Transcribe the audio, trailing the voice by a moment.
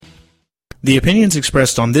The opinions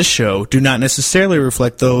expressed on this show do not necessarily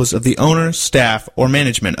reflect those of the owner, staff, or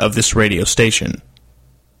management of this radio station.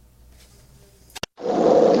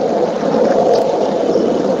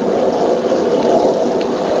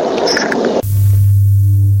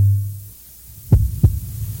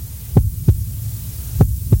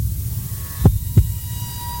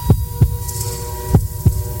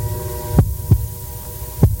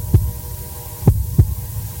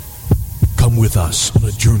 With us on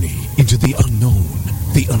a journey into the unknown,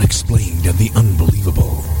 the unexplained, and the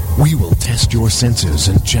unbelievable. We will test your senses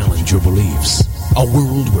and challenge your beliefs. A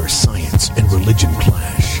world where science and religion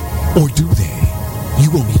clash. Or do they?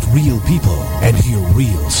 You will meet real people and hear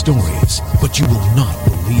real stories, but you will not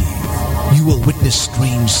believe. You will witness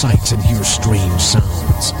strange sights and hear strange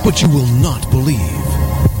sounds, but you will not believe.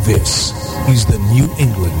 This is the New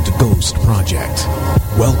England Ghost Project.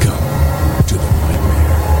 Welcome to the Nightmare.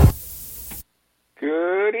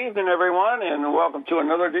 Good evening, everyone, and welcome to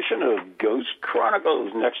another edition of Ghost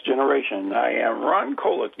Chronicles Next Generation. I am Ron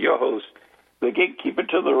Kolick, your host, the gatekeeper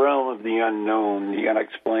to the realm of the unknown, the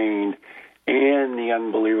unexplained, and the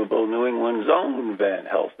unbelievable, New England's own Van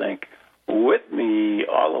Helsink. With me,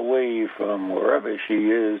 all the way from wherever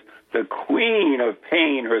she is, the queen of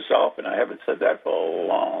pain herself, and I haven't said that for a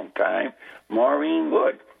long time, Maureen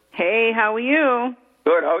Wood. Hey, how are you?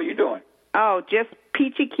 Good, how are you doing? Oh, just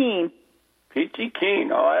peachy keen. Peachy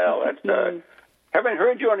keen. Oh, well, that's haven't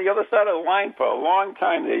heard you on the other side of the line for a long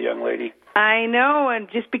time there, young lady. I know, and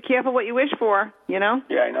just be careful what you wish for, you know?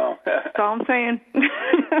 Yeah, I know. That's all I'm saying.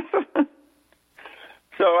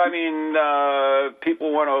 So, I mean,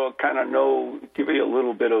 people want to kind of know, give you a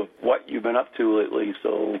little bit of what you've been up to lately.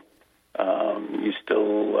 So, you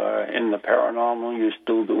still in the paranormal? You're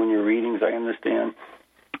still doing your readings, I understand?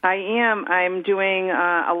 I am. I'm doing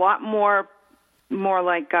a lot more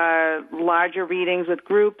like larger readings with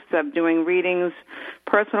groups. I'm doing readings,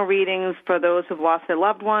 personal readings for those who've lost their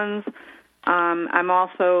loved ones. I'm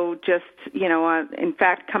also just, in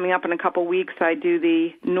fact, coming up in a couple weeks, I do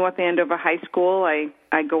the North Andover High School. I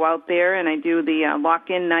go out there and I do the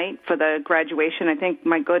lock-in night for the graduation. I think,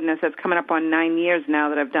 my goodness, that's coming up on 9 years now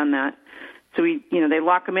that I've done that. So they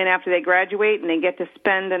lock them in after they graduate, and they get to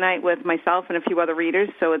spend the night with myself and a few other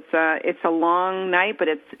readers. So it's a long night, but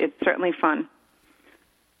it's certainly fun.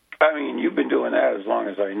 I mean, you've been doing that as long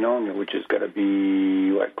as I've known you, which has got to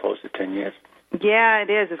be, close to 10 years? Yeah, it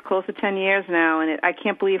is. It's close to 10 years now, and I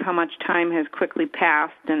can't believe how much time has quickly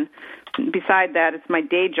passed. And beside that, it's my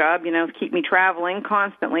day job, to keep me traveling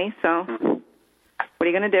constantly. So what are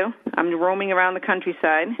you going to do? I'm roaming around the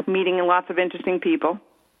countryside, meeting lots of interesting people.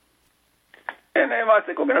 And I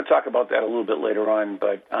think we're going to talk about that a little bit later on,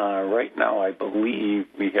 but right now I believe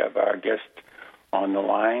we have our guest on the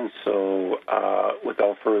line. So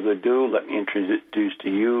without further ado, let me introduce to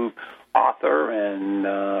you author and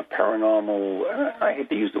paranormal, I hate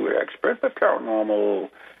to use the word expert, but paranormal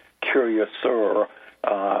curiouser,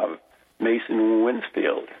 Mason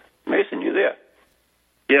Winsfield. Mason, you there?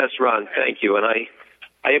 Yes, Ron, thank you. And I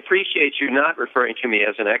appreciate you not referring to me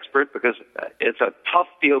as an expert, because it's a tough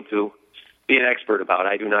field to be an expert about.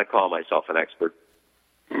 I do not call myself an expert.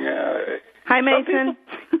 Yeah. Hi, Mason.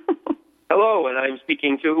 Hello, and I'm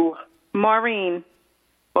speaking to? Maureen.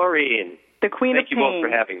 Maureen. The Queen of Pain. Thank you both for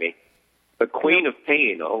having me. The Queen of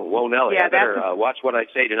Pain. Oh, whoa, Nelly, yeah, I better watch what I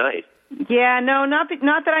say tonight. Yeah, no, not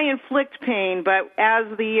that I inflict pain, but as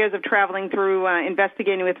the years of traveling through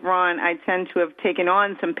investigating with Ron, I tend to have taken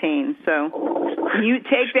on some pain. So you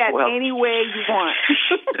take that any way you want.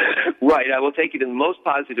 Right, I will take it in the most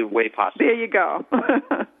positive way possible. There you go.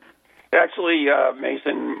 Actually,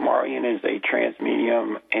 Mason, Maureen is a trance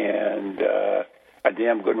medium, and a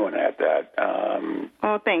damn good one at that.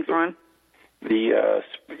 Oh, thanks, Ron.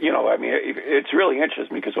 It's really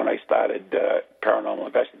interesting, because when I started paranormal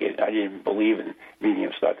investigating, I didn't believe in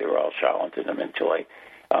mediums, thought they were all charlatans until I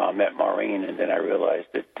met Maureen, and then I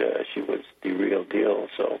realized that she was the real deal.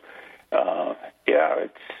 So,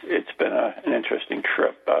 it's been an interesting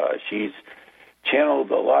trip. She's channeled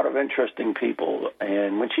a lot of interesting people,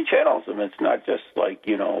 and when she channels them, it's not just like,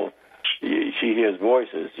 she hears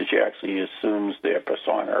voices. She actually assumes their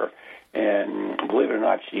persona. And believe it or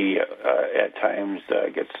not, she at times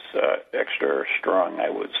gets extra strong, I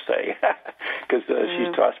would say, because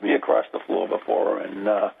she's tossed me across the floor before and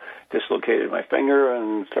dislocated my finger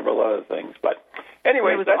and several other things. But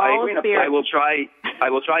anyway, I will try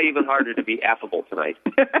even harder to be affable tonight.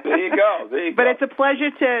 There you go. But it's a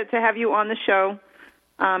pleasure to have you on the show,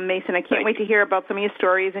 Mason. I can't wait to hear about some of your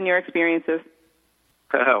stories and your experiences.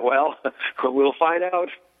 Well, we'll find out.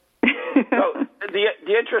 So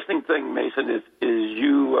the interesting thing, Mason, is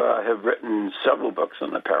you have written several books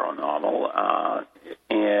on the paranormal,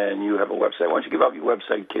 and you have a website. Why don't you give out your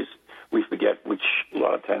website in case we forget, which a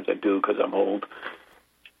lot of times I do because I'm old.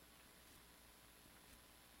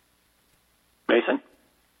 Mason?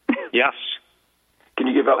 Yes. Can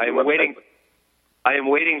you give out your website? I am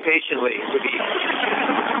waiting patiently to be...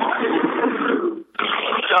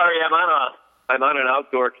 Sorry, I'm on an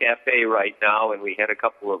outdoor cafe right now, and we had a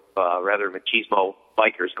couple of rather machismo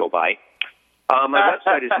bikers go by. My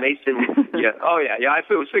website is Mason. Yeah. Oh yeah. I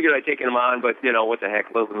figured I'd taken them on, but what the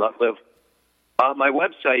heck, live and let live. My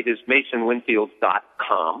website is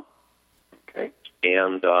masonwinfield.com. Okay.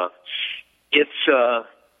 And it's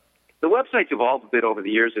the website's evolved a bit over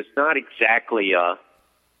the years. It's not exactly a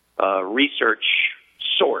research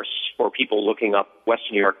source for people looking up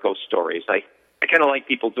Western New York ghost stories. I kind of like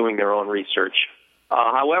people doing their own research.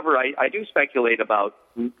 However, I do speculate about,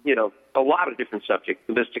 a lot of different subjects,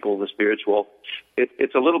 the mystical, the spiritual.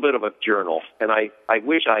 It's a little bit of a journal, and I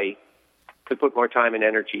wish I could put more time and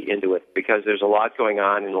energy into it because there's a lot going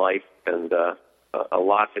on in life and a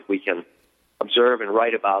lot that we can observe and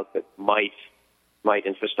write about that might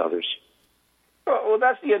interest others. Well,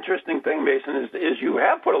 that's the interesting thing, Mason, is you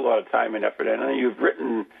have put a lot of time and effort in, and you've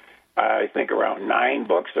written, I think, around 9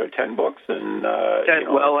 books or 10 books. And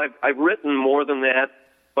 10, well, I've written more than that,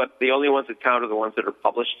 but the only ones that count are the ones that are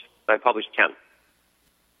published. I published 10.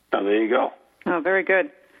 Oh, there you go. Oh, very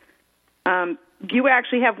good. You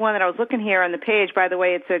actually have one that I was looking here on the page. By the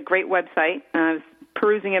way, it's a great website. I was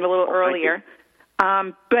perusing it a little earlier.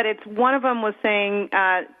 But it's one of them was saying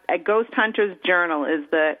a ghost hunter's journal is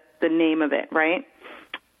the name of it, right?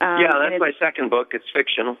 Yeah, that's my second book. It's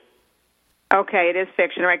fictional. Okay, it is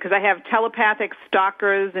fiction, right? Because I have telepathic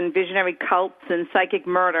stalkers and visionary cults and psychic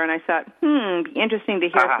murder, and I thought, be interesting to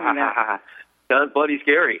hear some of that. Sounds bloody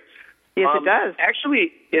scary. Yes, it does.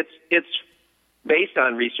 Actually, it's based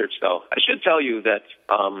on research, though. I should tell you that,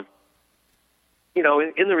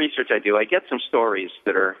 in the research I do, I get some stories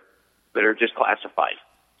that are just classified.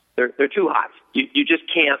 They're too hot. You just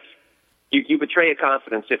can't. You betray a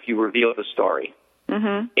confidence if you reveal the story.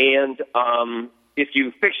 Mm-hmm. And if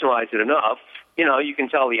you fictionalize it enough, you can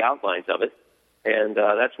tell the outlines of it. And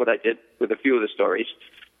that's what I did with a few of the stories.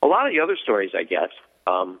 A lot of the other stories I get,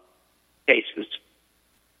 cases.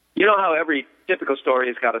 You know how every typical story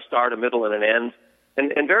has got a start, a middle, and an end?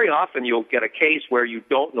 And very often you'll get a case where you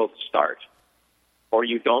don't know the start, or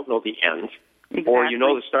you don't know the end, or you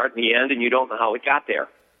know the start and the end, and you don't know how it got there.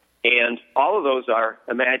 And all of those are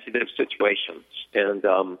imaginative situations. And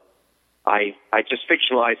I just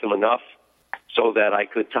fictionalized them enough so that I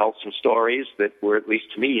could tell some stories that were, at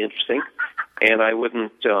least to me, interesting, and I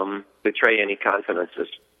wouldn't betray any confidences.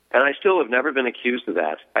 And I still have never been accused of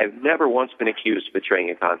that. I've never once been accused of betraying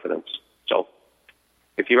a confidence. So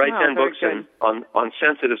if you write 10 books on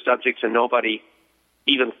sensitive subjects and nobody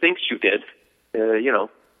even thinks you did, you're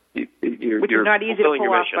which is not easy to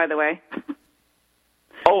pull off, by the way.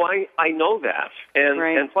 Oh, I know that,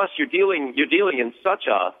 and plus you're dealing in such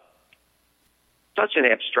an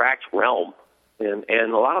abstract realm, and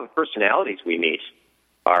a lot of the personalities we meet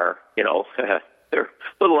are they're a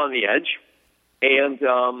little on the edge, and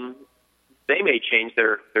they may change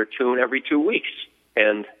their tune every 2 weeks,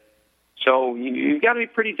 and so you've got to be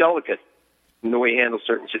pretty delicate in the way you handle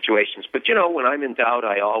certain situations. But when I'm in doubt,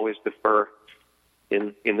 I always defer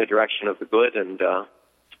in the direction of the good, and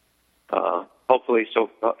hopefully,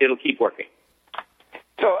 it'll keep working.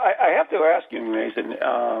 So I have to ask you, Mason,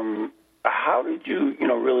 how did you,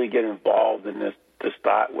 really get involved in this to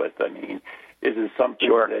start with? I mean, is it something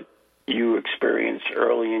that you experienced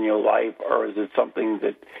early in your life, or is it something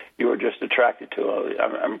that you were just attracted to?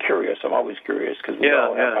 I'm curious. I'm always curious because we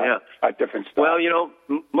all have our different stuff. Well,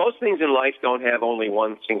 most things in life don't have only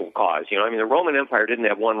one single cause. The Roman Empire didn't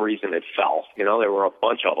have one reason it fell. There were a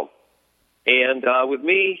bunch of them. And with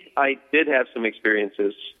me, I did have some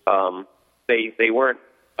experiences. They weren't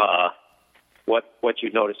what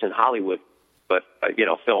you'd notice in Hollywood, but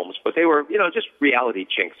films. But they were just reality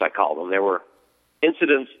chinks, I call them. There were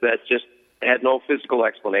incidents that just had no physical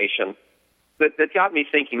explanation that got me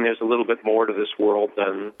thinking there's a little bit more to this world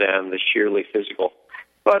than the sheerly physical.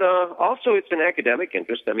 But also, it's an academic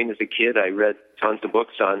interest. I mean, as a kid, I read tons of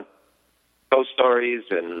books on ghost stories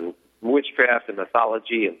and witchcraft and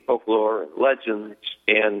mythology and folklore and legends.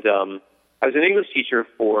 And I was an English teacher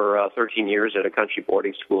for 13 years at a country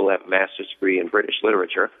boarding school. I have a master's degree in British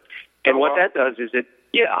literature. And what that does is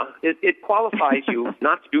it qualifies you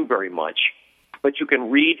not to do very much, but you can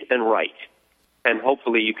read and write, and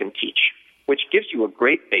hopefully you can teach, which gives you a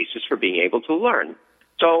great basis for being able to learn.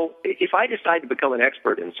 So if I decide to become an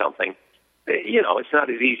expert in something, it's not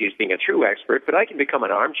as easy as being a true expert, but I can become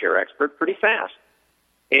an armchair expert pretty fast.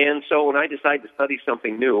 And so when I decide to study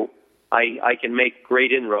something new, I can make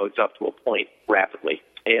great inroads up to a point rapidly.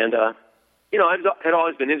 And, I had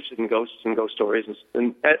always been interested in ghosts and ghost stories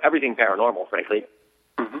and everything paranormal, frankly.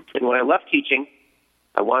 Mm-hmm. And when I left teaching,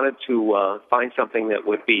 I wanted to find something that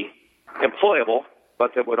would be employable,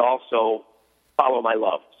 but that would also follow my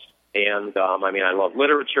loves. And, I love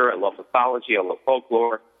literature, I love mythology, I love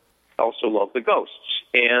folklore, I also love the ghosts.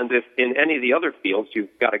 And if in any of the other fields, you've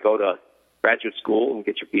got to go to graduate school and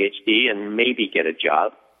get your PhD and maybe get a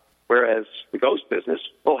job, whereas the ghost business,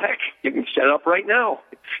 well, heck, you can set up right now.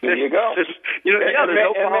 There you go. There's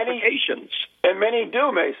no qualifications. And many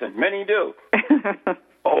do, Mason. Many do.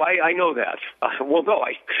 Oh, I know that. Well, no,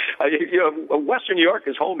 Western New York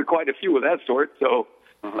is home to quite a few of that sort. So,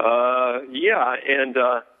 yeah, and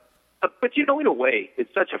but in a way,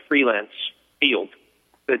 it's such a freelance field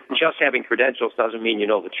that just having credentials doesn't mean you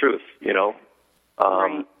know the truth.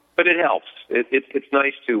 Right. But it helps. It's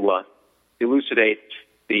nice to elucidate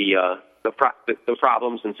the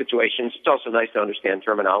problems and situations. It's also nice to understand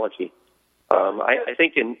terminology. I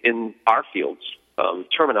think in our fields,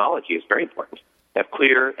 terminology is very important. Have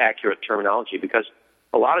clear, accurate terminology, because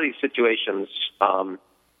a lot of these situations,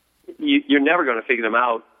 you're never going to figure them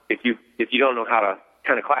out if you don't know how to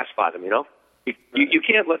kind of classify them. You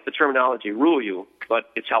can't let the terminology rule you, but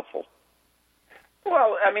it's helpful.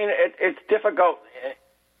 Well, it's difficult.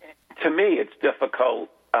 To me, it's difficult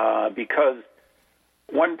because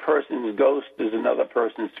one person's ghost is another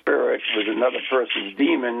person's spirit, with another person's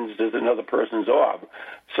demons is another person's orb.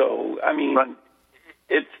 So,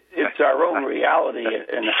 it's our own reality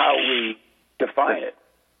and how we define it.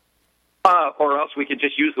 Or else we could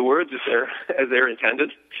just use the words as they're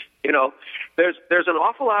intended. There's an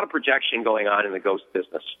awful lot of projection going on in the ghost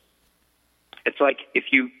business. It's like if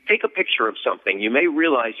you take a picture of something, you may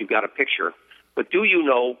realize you've got a picture, but do you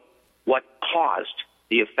know what caused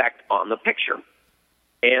the effect on the picture?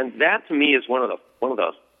 And that, to me, is one of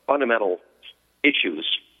the fundamental issues,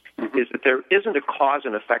 is that there isn't a cause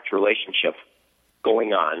and effect relationship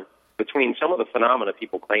going on between some of the phenomena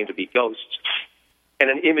people claim to be ghosts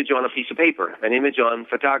and an image on a piece of paper, an image on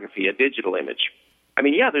photography, a digital image.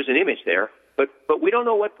 There's an image there, but we don't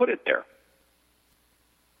know what put it there.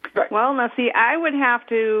 Right. Well, now, see, I would have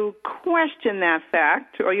to question that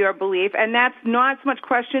fact or your belief, and that's not so much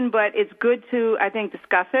question, but it's good to, I think,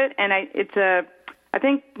 discuss it. And I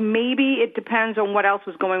think maybe it depends on what else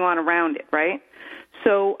was going on around it, right?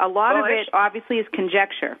 So a lot of it obviously is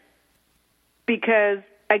conjecture, because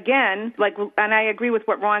again, and I agree with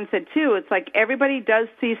what Ron said too. It's like everybody does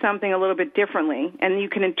see something a little bit differently, and you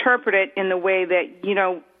can interpret it in the way that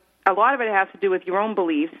a lot of it has to do with your own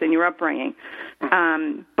beliefs and your upbringing.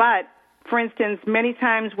 But, for instance, many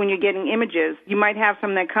times when you're getting images, you might have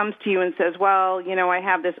someone that comes to you and says, well, I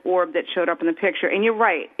have this orb that showed up in the picture. And you're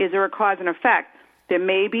right. Is there a cause and effect? There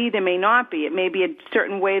may be, there may not be. It may be a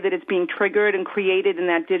certain way that it's being triggered and created in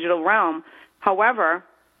that digital realm. However,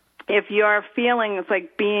 if you're feeling it's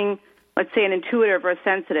like being, let's say, an intuitive or a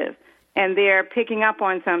sensitive, and they're picking up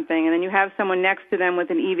on something, and then you have someone next to them with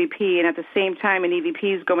an EVP, and at the same time an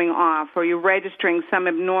EVP is going off, or you're registering some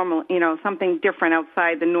abnormal, something different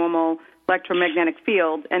outside the normal electromagnetic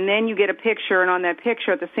field, and then you get a picture, and on that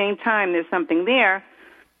picture at the same time there's something there,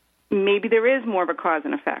 maybe there is more of a cause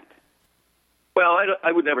and effect. Well,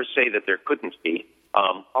 I would never say that there couldn't be.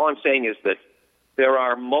 All I'm saying is that there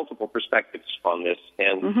are multiple perspectives on this,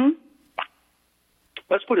 and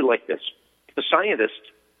let's put it like this. If a scientist,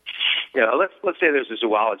 let's say there's a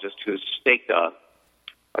zoologist who's staked a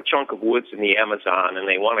chunk of woods in the Amazon, and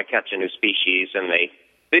they want to catch a new species, and they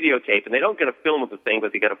videotape, and they don't get a film of the thing,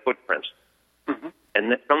 but they get a footprint.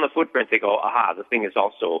 And from the footprint, they go, aha, the thing is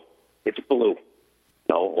also, it's blue,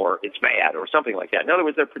 or it's bad, or something like that. In other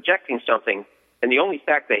words, they're projecting something, and the only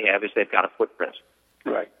fact they have is they've got a footprint.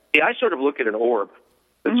 Right. See, I sort of look at an orb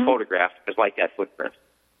that's photographed as like that footprint.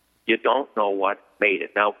 You don't know what made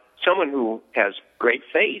it. Now, someone who has great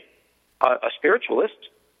faith, a spiritualist,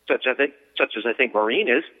 such as I think Maureen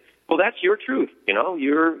is, well, that's your truth.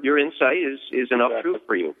 Your insight is enough truth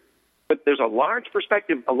for you. But there's a large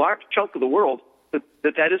perspective, a large chunk of the world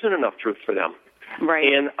that isn't enough truth for them.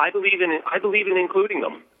 Right. And I believe in including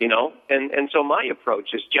them. And so my approach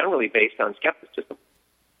is generally based on skepticism.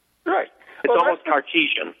 Right. It's almost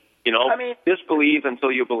Cartesian. Disbelieve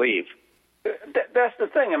until you believe. That's the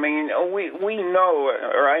thing. We know,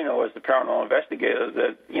 or I know as the paranormal investigator,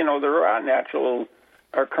 that there are natural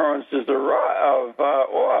occurrences of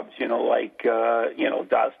orbs, like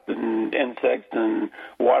dust and insects and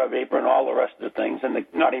water vapor and all the rest of the things, and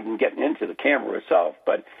not even getting into the camera itself.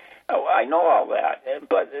 But I know all that.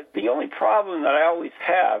 But the only problem that I always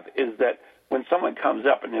have is that when someone comes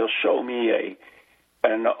up and they'll show me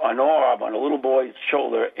an orb on a little boy's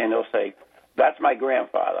shoulder, and they'll say, "That's my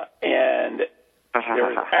grandfather," and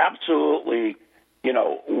there is absolutely,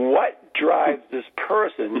 what drives this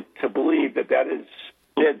person to believe that is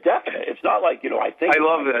definite. It's not like, I think. I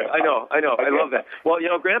love that. I know. I love that. Well,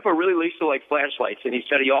 Grandpa really used to like flashlights, and he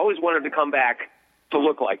said he always wanted to come back to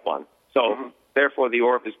look like one. So, therefore, the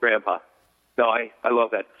orb is Grandpa. No, I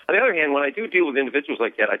love that. On the other hand, when I do deal with individuals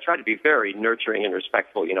like that, I try to be very nurturing and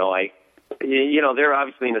respectful. They're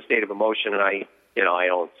obviously in a state of emotion, and I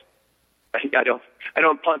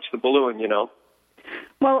don't punch the balloon.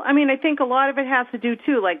 Well, I think a lot of it has to do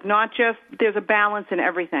too, like not just there's a balance in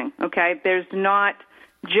everything. Okay, there's not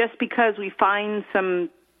just because we find some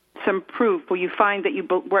proof, or you find that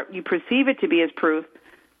what you perceive it to be as proof.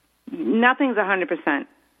 Nothing's 100%.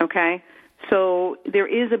 Okay. So there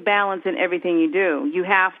is a balance in everything you do. You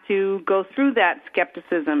have to go through that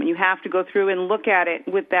skepticism. You have to go through and look at it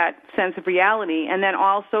with that sense of reality. And then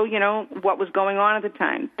also, what was going on at the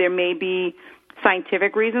time. There may be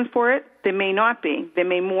scientific reasons for it. There may not be. There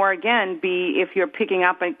may more, again, be if you're picking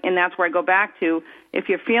up, and that's where I go back to, if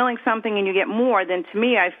you're feeling something and you get more, then to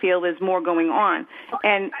me I feel there's more going on.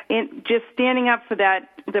 And just standing up for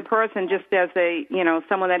the person just as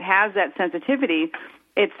someone that has that sensitivity,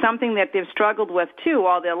 it's something that they've struggled with, too,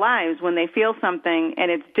 all their lives when they feel something,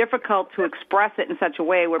 and it's difficult to express it in such a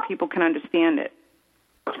way where people can understand it.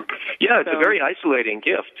 Yeah, it's a very isolating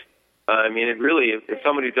gift. It really, if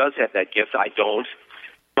somebody who does have that gift, I don't.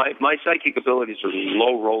 My psychic abilities are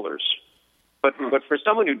low rollers. But for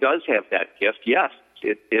someone who does have that gift, yes,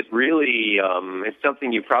 it really it's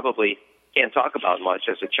something you probably can't talk about much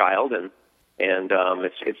as a child, and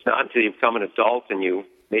it's not until you become an adult and you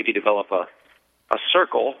maybe develop a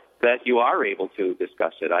circle that you are able to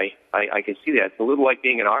discuss it. I can see that. It's a little like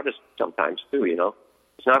being an artist sometimes, too,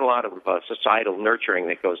 There's not a lot of societal nurturing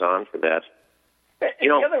that goes on for that.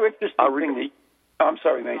 The other interesting thing, I'm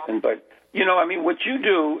sorry, Mason, but, what you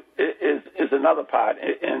do is another part,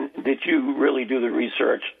 and that you really do the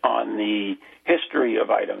research on the history of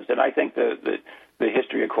items. And I think the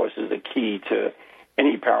history, of course, is a key to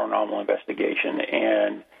any paranormal investigation.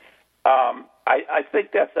 And I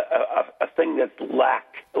think that's a thing that's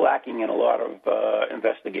lacking in a lot of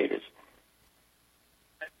investigators.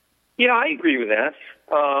 Yeah, I agree with that.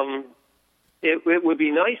 It would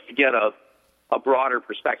be nice to get a broader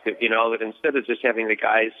perspective, that instead of just having the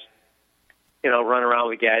guys, run around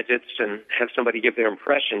with gadgets and have somebody give their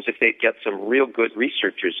impressions, if they'd get some real good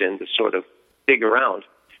researchers in to sort of dig around.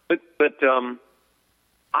 But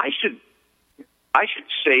I should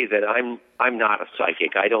say that I'm not a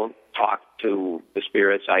psychic. I don't talk to the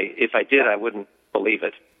spirits. If I did, I wouldn't believe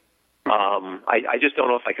it. I just don't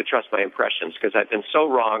know if I could trust my impressions, because I've been so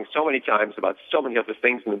wrong so many times about so many other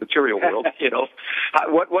things in the material world.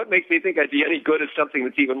 What makes me think I'd be any good at something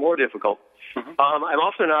that's even more difficult? I'm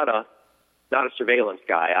also not a surveillance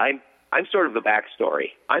guy. I'm sort of the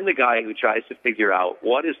backstory. I'm the guy who tries to figure out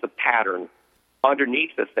what is the pattern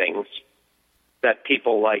underneath the things that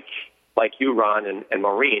people like you, Ron, and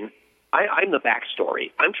Maureen. I'm the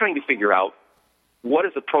backstory. I'm trying to figure out what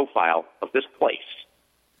is the profile of this place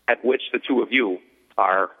at which the two of you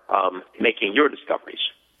are making your discoveries.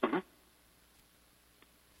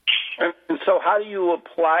 And so how do you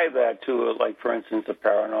apply that to, for instance, a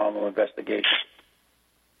paranormal investigation?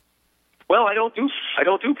 Well, I don't do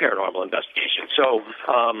paranormal investigation. So,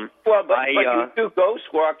 but you do ghost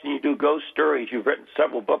walks and you do ghost stories. You've written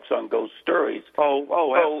several books on ghost stories.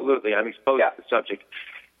 Oh, absolutely. I'm exposed to the subject.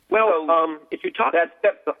 Well, if you talk, that's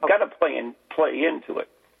got to play into it.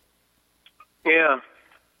 Yeah,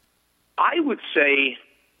 I would say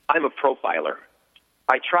I'm a profiler.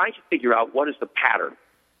 I try to figure out what is the pattern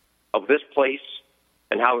of this place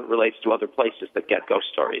and how it relates to other places that get ghost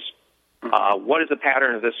stories. What is the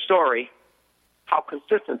pattern of this story? How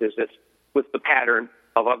consistent is it with the pattern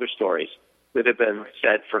of other stories that have been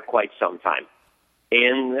said for quite some time?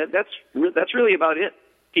 And that's really about it.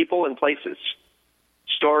 People and places,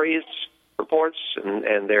 stories, reports,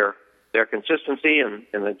 and their consistency and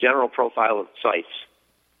the general profile of sites.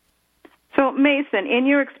 So, Mason, in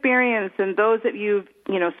your experience and those that you've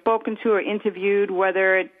spoken to or interviewed,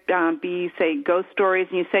 whether it be, say, ghost stories,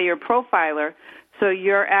 and you say you're a profiler, so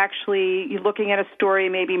you're looking at a story,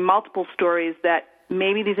 maybe multiple stories that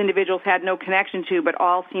maybe these individuals had no connection to, but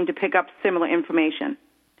all seem to pick up similar information.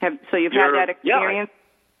 So you've had that experience?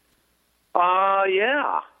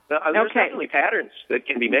 Yeah. There's definitely patterns that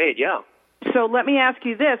can be made, yeah. So let me ask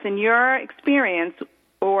you this. In your experience,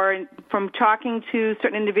 or from talking to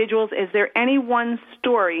certain individuals, is there any one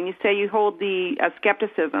story, and you say you hold the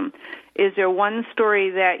skepticism, is there one story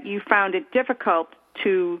that you found it difficult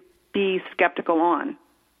to be skeptical on?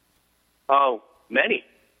 Oh, many.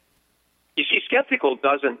 You see, skeptical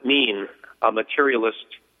doesn't mean a materialist,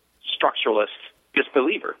 structuralist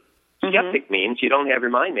disbeliever. Skeptic means you don't have your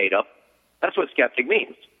mind made up. That's what skeptic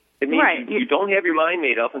means. It means you don't have your mind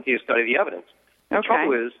made up until you study the evidence. The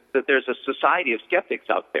trouble is that there's a society of skeptics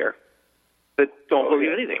out there that don't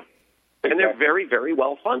believe anything. And they're very, very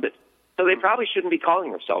well funded. So they probably shouldn't be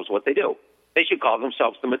calling themselves what they do. They should call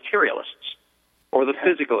themselves the materialists or the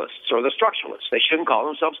physicalists or the structuralists. They shouldn't call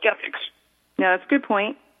themselves skeptics. Yeah, that's a good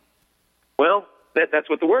point. Well, that's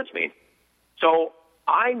what the words mean. So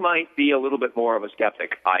I might be a little bit more of a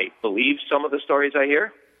skeptic. I believe some of the stories I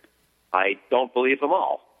hear. I don't believe them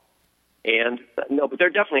all. And no, but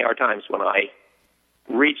there definitely are times when I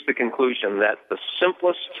reach the conclusion that the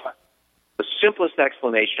simplest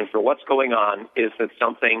explanation for what's going on is that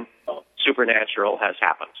something supernatural has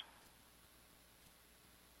happened.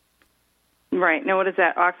 Right. Now, what is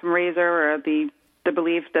that, Occam razor, or the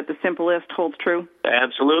belief that the simplest holds true?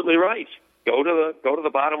 Absolutely right. Go to the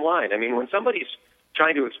bottom line. I mean, when somebody's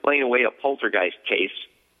trying to explain away a poltergeist case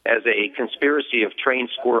as a conspiracy of trained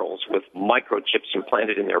squirrels with microchips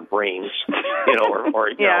implanted in their brains, or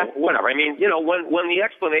you know, whatever. I mean, when the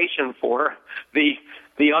explanation for the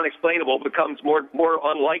unexplainable becomes more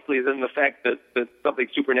unlikely than the fact that something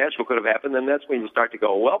supernatural could have happened, then that's when you start to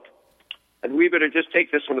go, well, and we better just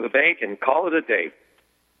take this one to the bank and call it a day.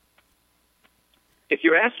 If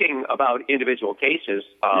you're asking about individual cases,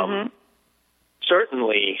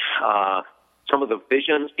 certainly some of the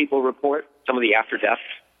visions people report, some of the after-death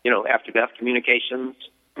communications,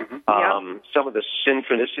 some of the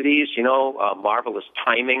synchronicities, marvelous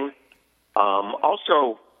timing.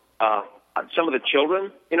 Also, some of the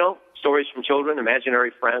children, stories from children,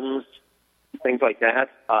 imaginary friends, things like that.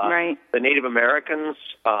 Right. The Native Americans,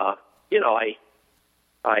 I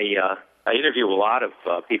interview a lot of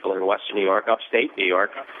people in Western New York, upstate New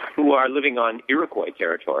York, who are living on Iroquois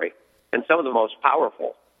territory. And some of the most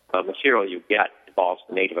powerful material you get involves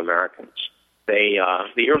the Native Americans. The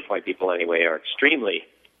Iroquois people, anyway, are extremely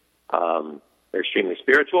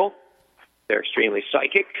spiritual. They're extremely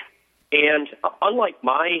psychic. And unlike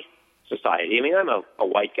my society, I mean, I'm a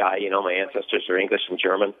white guy, my ancestors are English and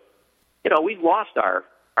German. We've lost our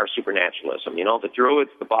supernaturalism. The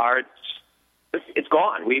Druids, the Bards, it's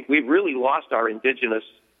gone. We've really lost our indigenous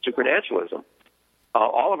supernaturalism.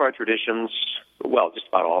 All of our traditions, well, just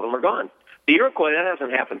about all of them are gone. The Iroquois, that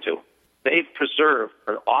hasn't happened to. They've preserved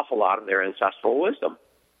an awful lot of their ancestral wisdom,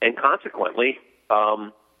 and consequently,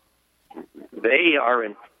 they are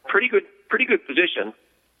in pretty good position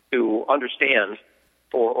to understand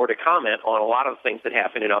or to comment on a lot of things that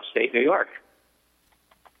happen in upstate New York.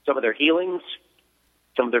 Some of their healings,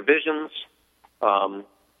 some of their visions,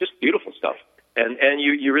 just beautiful stuff, and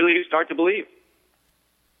you really do start to believe.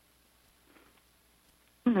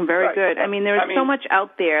 Very good. I mean, there's so much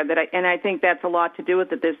out there and I think that's a lot to do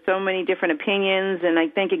with it. There's so many different opinions, and I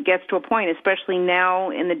think it gets to a point, especially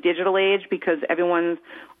now in the digital age, because everyone's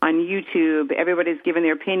on YouTube, everybody's giving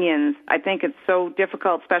their opinions. I think it's so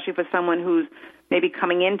difficult, especially for someone who's maybe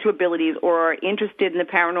coming into abilities or interested in the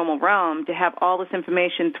paranormal realm, to have all this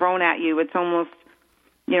information thrown at you. It's almost,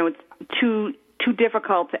 it's too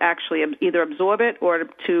difficult to actually either absorb it or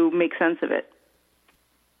to make sense of it.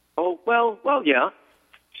 Oh, well, yeah.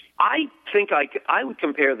 I think I would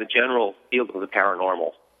compare the general field of the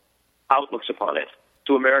paranormal outlooks upon it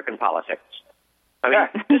to American politics. I mean,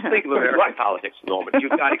 just think of American politics at the moment.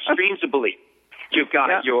 You've got extremes of belief. You've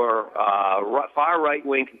got your far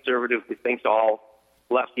right-wing conservative who thinks all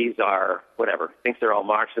lefties are whatever, thinks they're all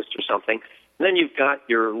Marxist or something. And then you've got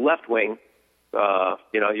your left-wing,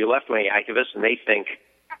 your left-wing activists, and they think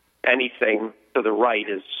anything to the right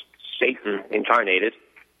is Satan incarnated.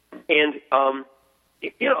 And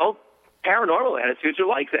paranormal attitudes are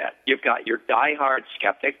like that. You've got your diehard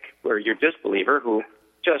skeptic, or your disbeliever, who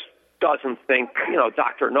just doesn't think,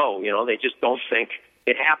 Dr. No, they just don't think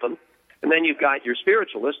it happened. And then you've got your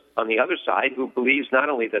spiritualist on the other side, who believes not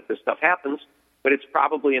only that this stuff happens, but it's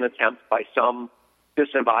probably an attempt by some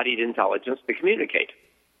disembodied intelligence to communicate.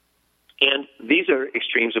 And these are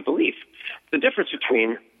extremes of belief. The difference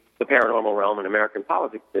between the paranormal realm and American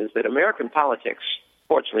politics is that American politics,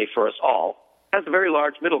 fortunately for us all, has a very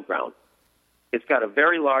large middle ground. It's got a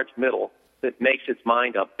very large middle that makes its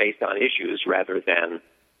mind up based on issues rather than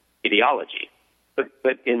ideology.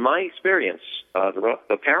 but in my experience,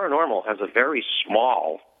 the paranormal has a very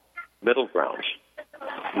small middle ground.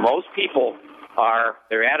 Most people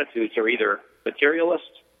their attitudes are either materialist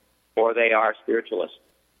or they are spiritualist.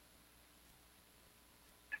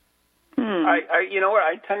 You know what?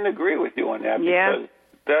 I tend to agree with you on that because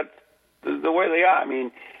that's the way they are. I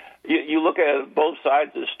mean, you look at both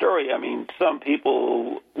sides of the story. I mean, some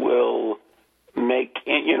people will make,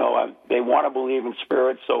 they want to believe in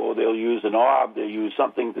spirits, so they'll use an orb, they'll use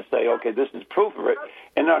something to say, okay, this is proof of it.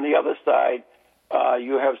 And on the other side,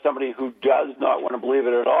 you have somebody who does not want to believe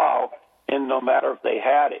it at all, and no matter if they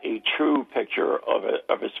had a true picture of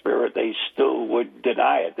a spirit, they still would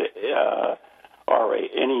deny it, or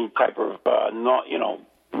any type of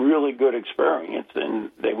really good experience, and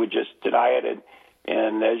they would just deny it,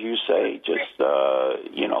 and as you say, just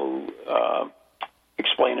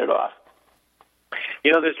explain it off.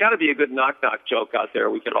 There's got to be a good knock-knock joke out there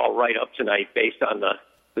we could all write up tonight based on the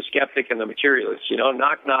skeptic and the materialist.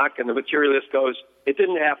 Knock-knock, and the materialist goes, it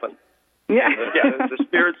didn't happen. Yeah. The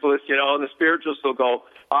spiritualist, and the spiritualist will go,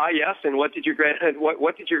 yes, and what did you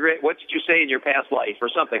say in your past life, or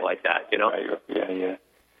something like that, Right. Yeah.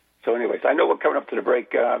 So anyways, I know we're coming up to the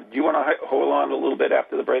break. Do you want to hold on a little bit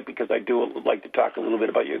after the break, because I do like to talk a little bit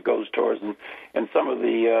about your ghost tours and some of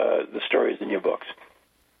the stories in your books?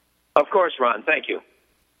 Of course, Ron. Thank you.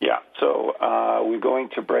 Yeah, so we're going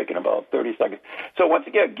to break in about 30 seconds. So once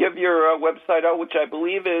again, give your website out, which I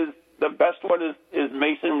believe is the best one is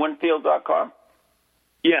MasonWinfield.com.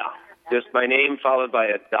 Yeah, just my name followed by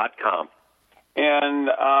a .com. And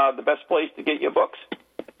the best place to get your books?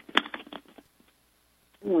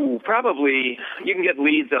 Probably, you can get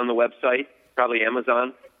leads on the website, probably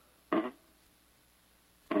Amazon.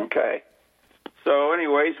 Mm-hmm. Okay. So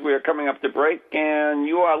anyways, we are coming up to break, and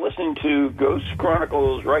you are listening to Ghost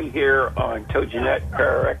Chronicles right here on TogiNet,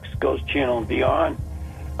 Pararex, Ghost Channel, and beyond.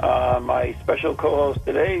 My special co-host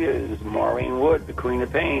today is Maureen Wood, the Queen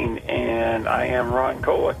of Pain, and I am Ron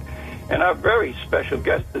Kolick. And our very special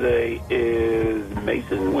guest today is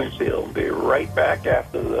Mason Winfield. Be right back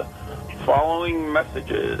after the following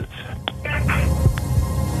messages.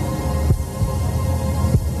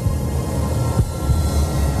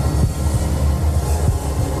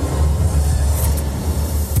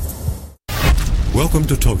 Welcome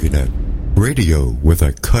to TogiNet, radio with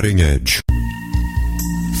a cutting edge.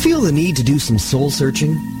 Feel the need to do some soul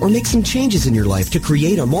searching or make some changes in your life to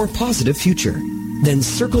create a more positive future? Then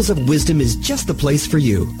Circles of Wisdom is just the place for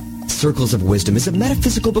you. Circles of Wisdom is a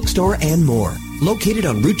metaphysical bookstore and more, located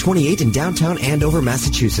on Route 28 in downtown Andover,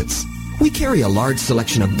 Massachusetts. We carry a large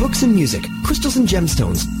selection of books and music, crystals and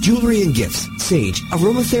gemstones, jewelry and gifts, sage,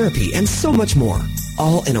 aromatherapy, and so much more,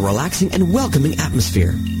 all in a relaxing and welcoming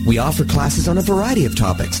atmosphere. We offer classes on a variety of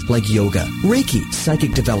topics like yoga, Reiki,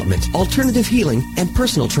 psychic development, alternative healing, and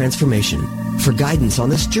personal transformation. For guidance on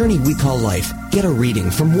this journey we call life, get a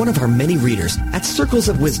reading from one of our many readers at Circles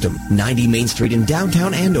of Wisdom, 90 Main Street in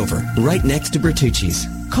downtown Andover, right next to Bertucci's.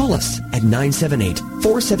 Call us at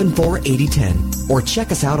 978-474-8010 or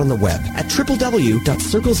check us out on the web at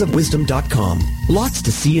www.circlesofwisdom.com. Lots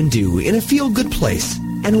to see and do in a feel-good place,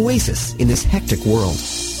 an oasis in this hectic world.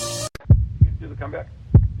 You do the comeback?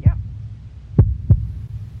 Yep.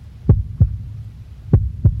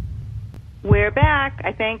 We're back,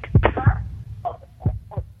 I think.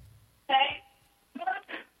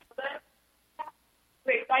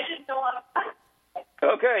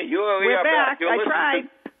 Okay, we're back. I tried.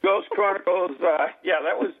 Ghost Chronicles. Yeah,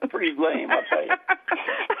 that was pretty lame, I'll tell you.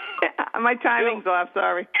 My timing's off,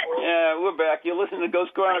 sorry. Yeah, we're back. You're listening to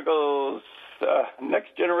Ghost Chronicles,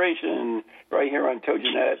 Next Generation, right here on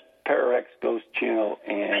TogiNet, Pararex, Ghost Channel,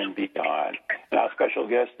 and beyond. And our special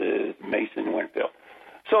guest is Mason Winfield.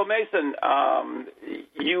 So, Mason,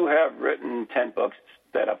 you have written 10 books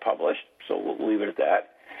that are published, so we'll leave it at that.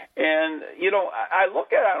 And, I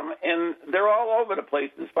look at them, and they're all over the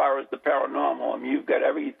place as far as the paranormal. I mean, you've got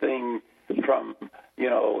everything from,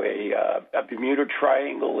 a Bermuda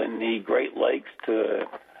Triangle in the Great Lakes to,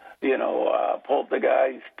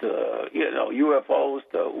 poltergeist to, UFOs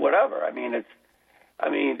to whatever.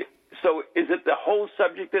 So is it the whole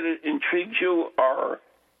subject that intrigues you, or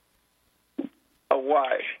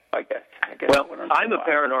why, I guess? Well, I'm a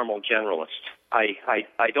paranormal generalist. I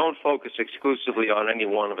don't focus exclusively on any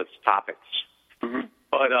one of its topics. Mm-hmm.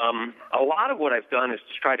 But a lot of what I've done is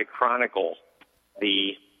to try to chronicle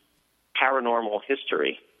the paranormal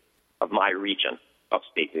history of my region,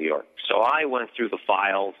 upstate New York. So I went through the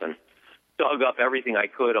files and dug up everything I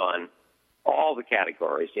could on all the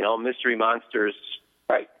categories, mystery monsters,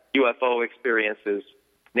 right, UFO experiences,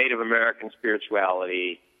 Native American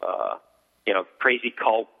spirituality, crazy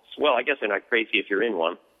cults, Well, I guess they're not crazy if you're in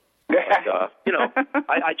one. But,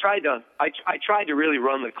 I tried to really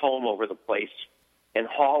run the comb over the place and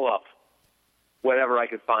haul up whatever I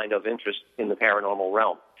could find of interest in the paranormal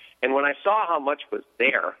realm. And when I saw how much was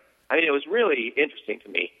there, I mean, it was really interesting to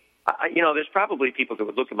me. There's probably people that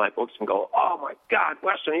would look at my books and go, "Oh my God,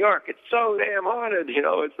 Western New York, it's so damn haunted."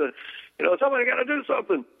 Somebody got to do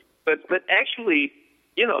something. But actually,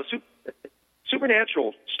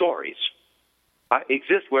 supernatural stories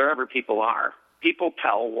exist wherever people are. People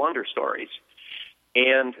tell wonder stories,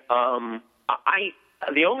 and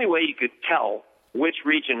the only way you could tell which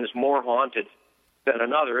region is more haunted than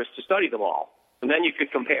another is to study them all, and then you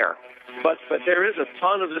could compare. But there is a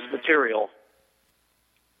ton of this material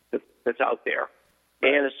that's out there,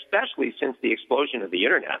 and especially since the explosion of the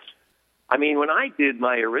Internet. I mean, when I did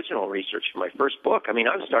my original research for my first book, I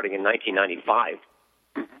was starting in 1995.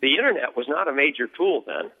 The Internet was not a major tool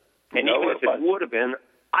then, and even if it would have been,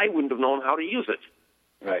 I wouldn't have known how to use it.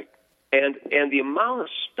 Right. And the amount of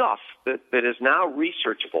stuff that is now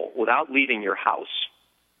researchable without leaving your house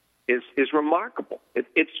is remarkable.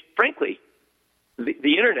 It's frankly,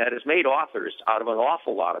 the Internet has made authors out of an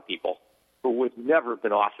awful lot of people who would never have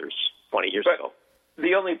been authors 20 years ago.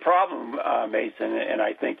 The only problem, Mason, and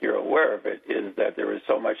I think you're aware of it, is that there is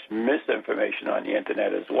so much misinformation on the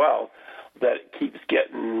Internet as well that it keeps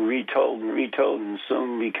getting retold and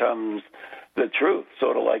soon becomes the truth,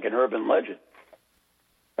 sort of like an urban legend.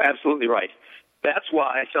 Absolutely right. That's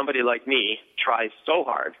why somebody like me tries so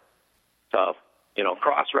hard to,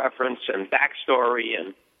 cross-reference and backstory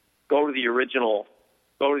and go to the original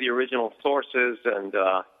sources. And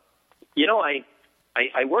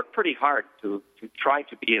I work pretty hard to try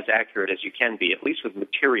to be as accurate as you can be, at least with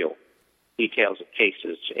material details of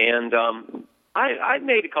cases. And I've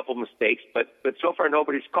made a couple mistakes, but so far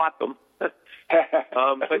nobody's caught them. But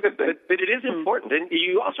it is important, and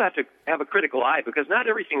you also have to have a critical eye, because not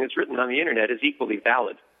everything that's written on the Internet is equally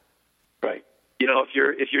valid. Right. If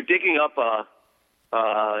you're digging up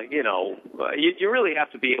you really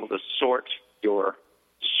have to be able to sort your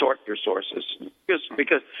sources,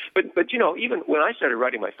 but even when I started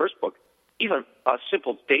writing my first book, even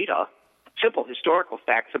simple historical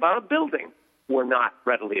facts about a building were not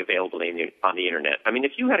readily available on the Internet. I mean,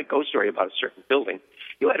 if you had a ghost story about a certain building,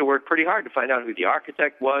 you had to work pretty hard to find out who the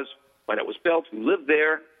architect was, when it was built, who lived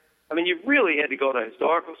there. I mean, you really had to go to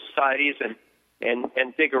historical societies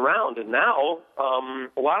and dig around. And now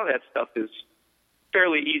a lot of that stuff is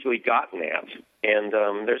fairly easily gotten at. And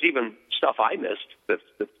there's even stuff I missed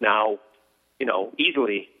that's now,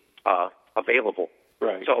 easily available.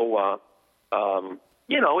 Right. So,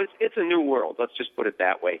 it's a new world. Let's just put it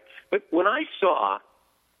that way. But when I saw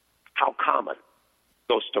how common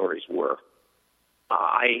those stories were,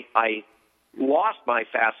 I lost my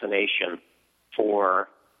fascination for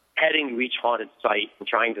heading to each haunted site and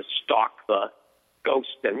trying to stalk the ghost.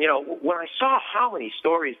 And, when I saw how many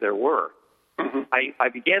stories there were, I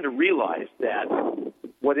began to realize that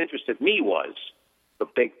what interested me was the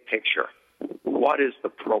big picture. What is the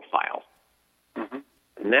profile?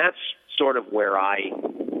 And that's sort of where I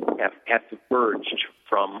have diverged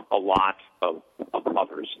from a lot of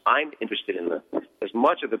others. I'm interested in as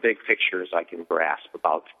much of the big picture as I can grasp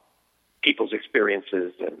about people's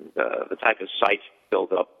experiences and the type of sites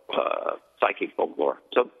build up psychic folklore.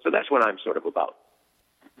 So that's what I'm sort of about.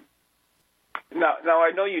 Now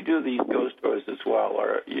I know you do these ghost tours as well,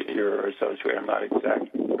 or you're associated. I'm not exactly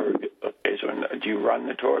sure. Okay, so do you run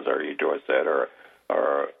the tours, or are you Dorset, or?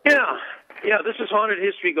 Yeah. This is Haunted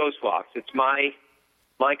History Ghost Walks. It's my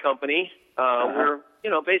company. We're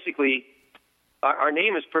basically our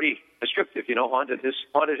name is pretty descriptive. Haunted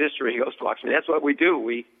History Ghost Walks. I mean, that's what we do.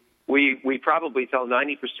 We probably tell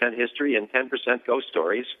 90% history and 10% ghost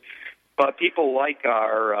stories. But people like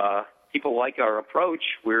our approach.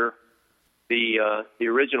 We're the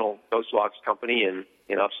original Ghost Walks company in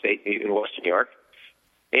upstate in Western New York,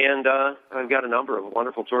 and I've got a number of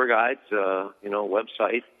wonderful tour guides,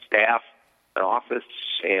 website, staff, an office,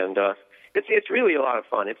 and it's really a lot of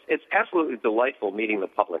fun. It's absolutely delightful meeting the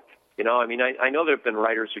public. I know there have been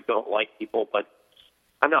writers who don't like people, but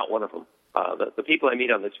I'm not one of them. The people I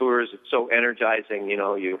meet on the tours, it's so energizing.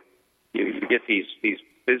 You get these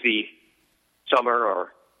busy summer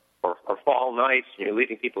or fall nights, and you're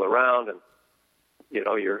leading people around, and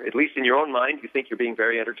you're, at least in your own mind, you think you're being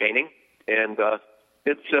very entertaining, and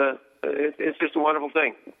it's just a wonderful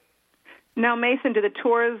thing. Now, Mason, do the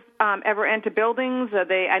tours ever enter buildings?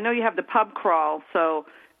 I know you have the pub crawl, so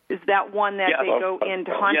is that one that they go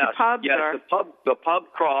into haunted pubs? Yes, or? The pub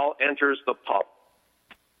crawl enters the pub.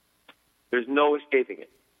 There's no escaping it.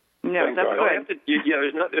 No, that's good.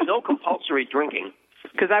 There's no compulsory drinking,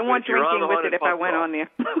 Because I want drinking with it if I went on there.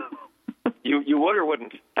 You would or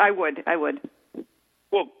wouldn't? I would.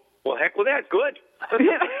 Well, heck with that. Good.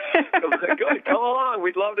 Good. Come along.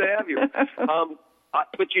 We'd love to have you.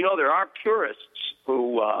 But there are purists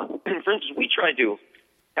who, for instance, we tried to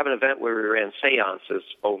have an event where we ran seances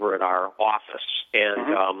over at our office,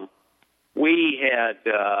 and we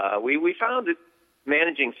found that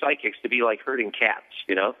managing psychics to be like herding cats.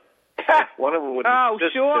 One of them would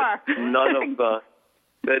insist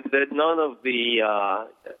that none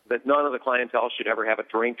of the clientele should ever have a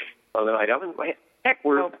drink on the night of. Heck,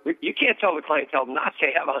 you can't tell the clientele not to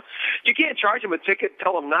have you can't charge them a ticket,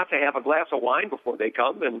 tell them not to have a glass of wine before they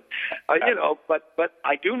come, and but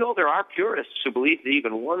I do know there are purists who believe that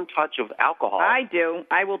even one touch of alcohol. I do.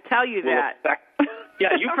 I will tell you that.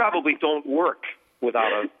 You probably don't work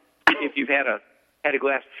without if you've had a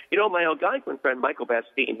glass. My Algonquin friend Michael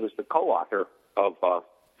Bastine, who's the co-author of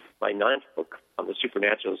my ninth book on the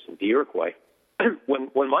supernaturals of the Iroquois.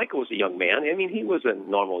 When Michael was a young man, he was a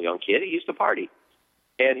normal young kid. He used to party.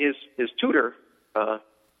 And his tutor,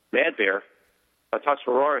 Mad Bear, a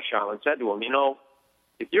Tuscarora shaman, said to him,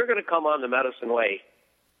 if you're going to come on the medicine way,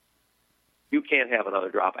 you can't have another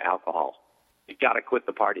drop of alcohol. You've got to quit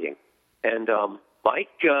the partying. And Mike,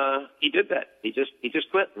 he did that. He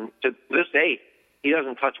just quit. And to this day, he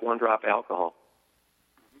doesn't touch one drop of alcohol.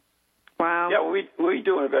 Wow. Yeah, we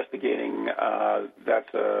do investigating.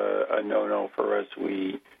 That's a no-no for us.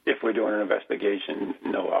 If we're doing an investigation,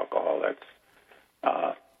 no alcohol. That's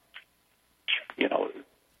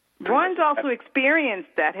Ron's also experienced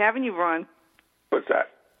that, haven't you, Ron? What's that?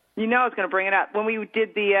 I was going to bring it up. When we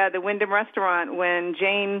did the Wyndham restaurant, when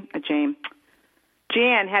Jan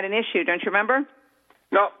had an issue, don't you remember?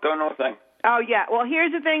 No, don't know a thing. Oh, yeah. Well,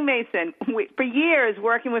 here's the thing, Mason. For years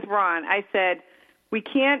working with Ron, I said, we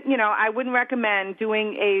can't, I wouldn't recommend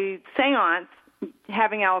doing a seance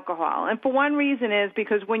having alcohol. And for one reason is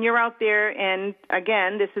because when you're out there, and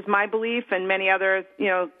again, this is my belief and many other,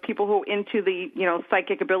 people who are into the,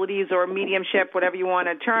 psychic abilities or mediumship, whatever you want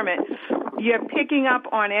to term it, you're picking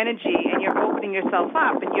up on energy and you're opening yourself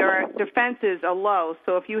up and your defenses are low.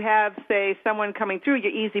 So if you have, say, someone coming through,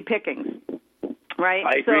 you're easy pickings, right?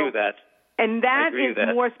 I agree with that. And that is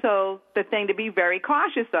more so the thing to be very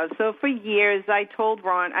cautious of. So for years, I told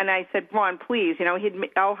Ron, and I said, Ron, please,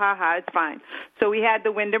 it's fine. So we had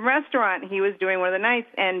the Wyndham restaurant. He was doing one of the nights,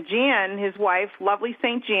 and Jan, his wife, lovely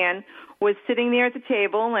St. Jan, was sitting there at the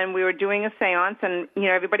table, and we were doing a seance, and,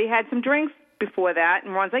 everybody had some drinks before that.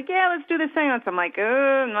 And Ron's like, yeah, let's do the seance. I'm like,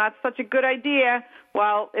 not such a good idea.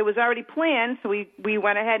 Well, it was already planned, so we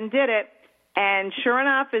went ahead and did it. And sure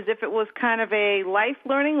enough, as if it was kind of a life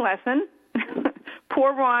learning lesson,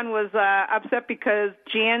 poor Ron was upset because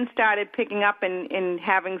Jan started picking up and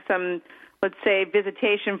having some, let's say,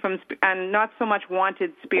 visitation from and not so much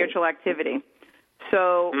wanted spiritual activity.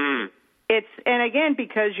 So and again,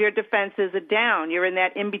 because your defenses are down, you're in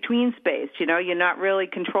that in-between space, you're not really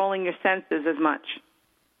controlling your senses as much.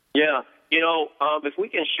 Yeah. If we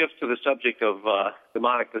can shift to the subject of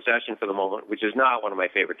demonic possession for the moment, which is not one of my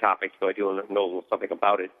favorite topics, so I do know a little something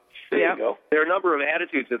about it. There you go. There are a number of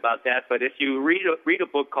attitudes about that, but if you read a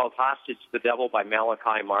book called Hostage to the Devil by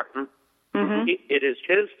Malachi Martin, it is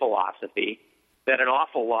his philosophy that an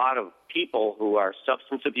awful lot of people who are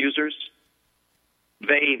substance abusers,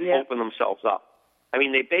 they open themselves up.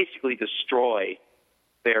 They basically destroy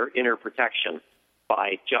their inner protection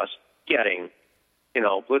by just getting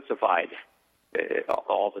blitzified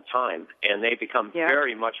all the time, and they become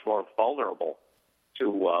very much more vulnerable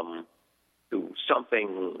to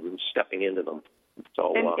something stepping into them.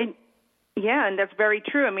 So, and that's very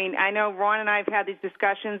true. I know Ron and I have had these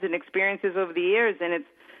discussions and experiences over the years, and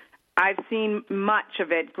I've seen much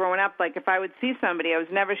of it growing up. Like if I would see somebody, I was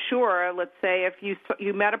never sure. Let's say if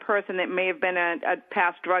you met a person that may have been a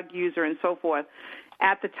past drug user and so forth.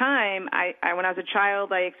 At the time, when I was a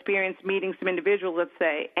child, I experienced meeting some individuals, let's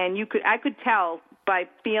say, and I could tell by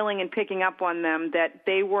feeling and picking up on them that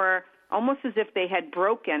they were almost as if they had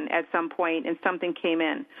broken at some point and something came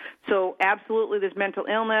in. So absolutely there's mental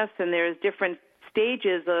illness and there's different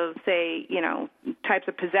stages of, say, types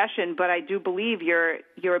of possession, but I do believe your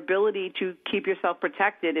ability to keep yourself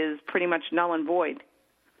protected is pretty much null and void.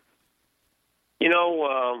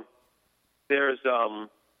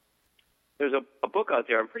 There's a book out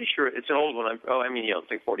there. I'm pretty sure it's an old one. It's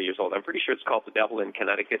like 40 years old. I'm pretty sure it's called The Devil in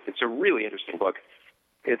Connecticut. It's a really interesting book.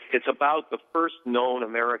 It's about the first known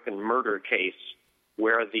American murder case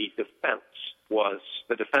where the defense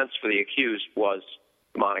for the accused was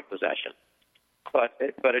demonic possession. But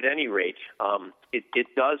at any rate, it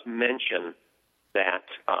does mention that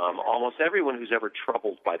almost everyone who's ever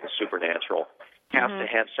troubled by the supernatural has to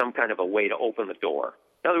have some kind of a way to open the door.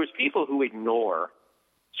 In other words, people who ignore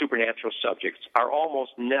supernatural subjects are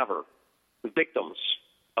almost never the victims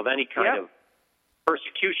of any kind of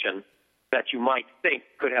persecution that you might think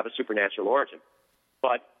could have a supernatural origin.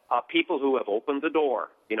 But people who have opened the door,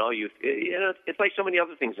 it's like so many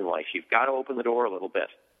other things in life. You've got to open the door a little bit.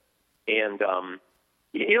 And,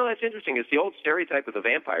 that's interesting. It's the old stereotype of the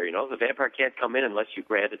vampire. The vampire can't come in unless you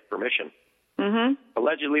grant it permission. Mm-hmm.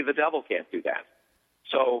 Allegedly, the devil can't do that.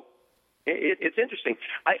 So it's interesting.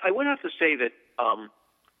 I would have to say that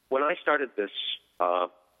when I started this,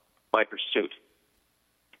 my pursuit,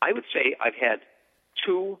 I would say I've had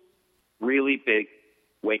two really big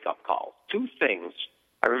wake-up calls. Two things,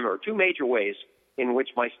 I remember, two major ways in which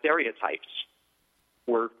my stereotypes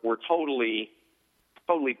were totally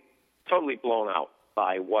blown out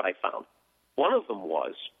by what I found. One of them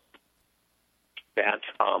was that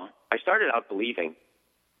I started out believing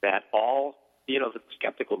that all, the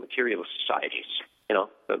skeptical materialist societies,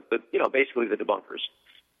 basically the debunkers,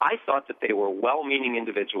 I thought that they were well-meaning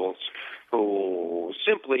individuals who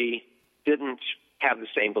simply didn't have the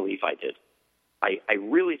same belief I did. I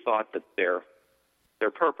really thought that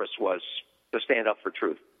their purpose was to stand up for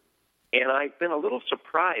truth. And I've been a little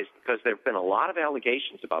surprised because there have been a lot of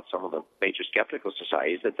allegations about some of the major skeptical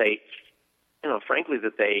societies that they, frankly,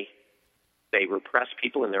 that they repress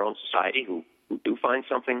people in their own society who do find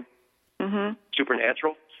something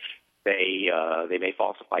supernatural. They may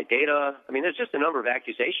falsify data. I mean, there's just a number of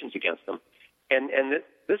accusations against them. And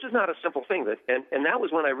this is not a simple thing. And that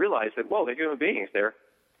was when I realized that, whoa, they're human beings.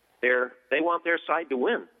 They want their side to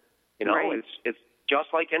win. Right. It's just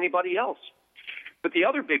like anybody else. But the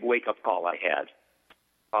other big wake-up call I had,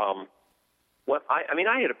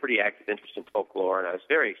 I had a pretty active interest in folklore, and I was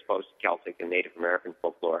very exposed to Celtic and Native American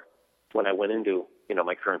folklore when I went into,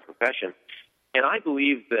 my current profession. And I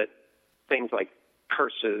believe that things like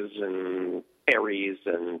curses and fairies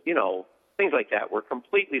and, things like that were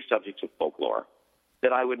completely subjects of folklore,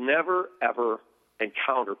 that I would never, ever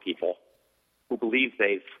encounter people who believe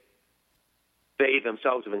they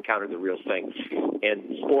themselves have encountered the real thing. And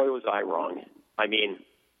boy, was I wrong. I mean,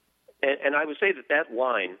 and I would say that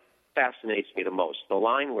line fascinates me the most, the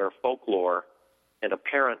line where folklore and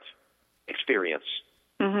apparent experience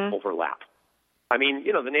overlap. I mean,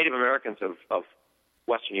 the Native Americans of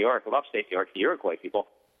Western New York, of upstate New York, the Iroquois people,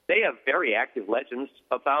 they have very active legends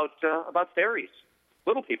about fairies,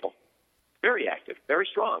 little people, very active, very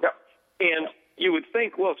strong. Yep. And you would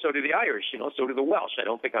think, well, so do the Irish, so do the Welsh. I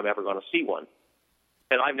don't think I'm ever going to see one.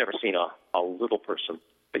 And I've never seen a little person.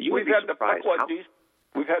 But you would be surprised.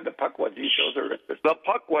 We've had the Pukwudgies. The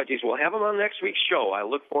Pukwudgies. We'll have them on next week's show. I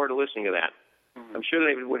look forward to listening to that. Mm-hmm. I'm sure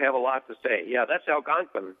they would have a lot to say. Yeah, that's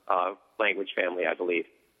Algonquin language family, I believe.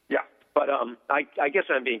 Yeah. But I guess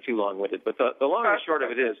I'm being too long-winded. But the long and short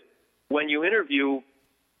of it is, when you interview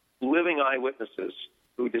living eyewitnesses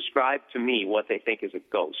who describe to me what they think is a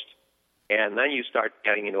ghost, and then you start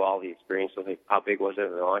getting into all the experience of how big was it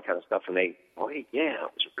and all that kind of stuff, and it was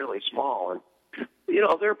really small. And,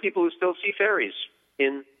 there are people who still see fairies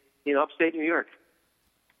in upstate New York.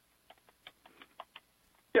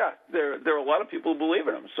 Yeah, there are a lot of people who believe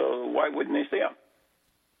in them, so why wouldn't they see them?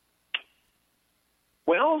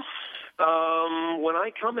 Well, when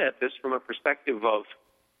I come at this from a perspective of,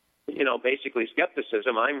 basically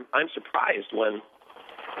skepticism, I'm surprised when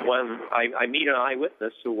I meet an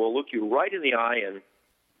eyewitness who will look you right in the eye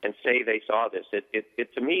and say they saw this.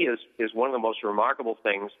 It to me is one of the most remarkable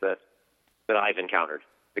things that I've encountered,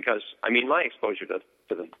 because my exposure to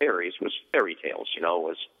the fairies was fairy tales.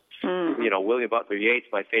 William Butler Yeats,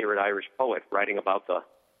 my favorite Irish poet, writing about the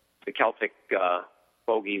Celtic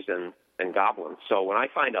bogies and goblins. So when I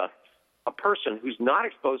find a person who's not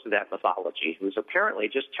exposed to that mythology, who's apparently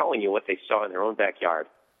just telling you what they saw in their own backyard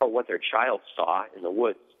or what their child saw in the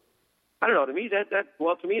woods, I don't know. To me,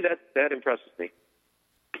 that impresses me.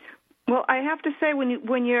 Well, I have to say,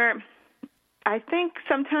 when you're, I think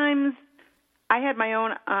sometimes I had my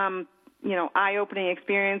own, eye-opening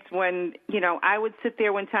experience when, I would sit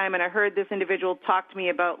there one time and I heard this individual talk to me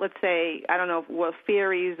about, let's say, I don't know if it was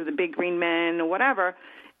fairies or the big green men or whatever,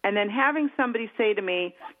 and then having somebody say to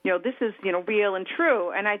me, this is, real and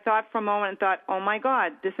true. And I thought for a moment and thought, oh, my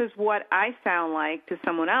God, this is what I sound like to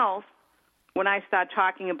someone else when I start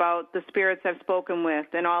talking about the spirits I've spoken with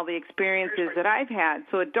and all the experiences that I've had.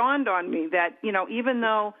 So it dawned on me that, even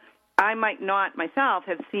though I might not myself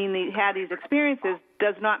have had these experiences,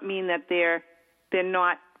 does not mean that they're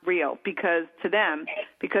not real because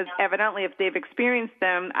evidently if they've experienced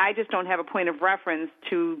them, I just don't have a point of reference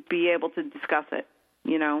to be able to discuss it,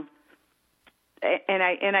 And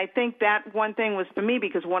I think that one thing was for me,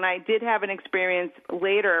 because when I did have an experience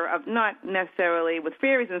later of not necessarily with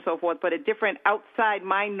fairies and so forth, but a different outside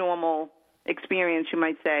my normal experience, you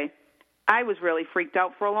might say, I was really freaked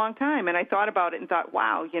out for a long time. And I thought about it and thought,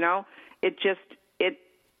 wow,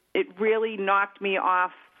 it really knocked me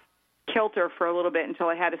off kilter for a little bit until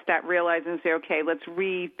I had to start realizing and say, okay, let's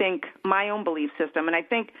rethink my own belief system. And I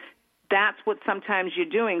think that's what sometimes you're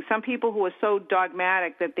doing. Some people who are so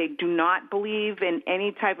dogmatic that they do not believe in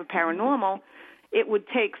any type of paranormal, it would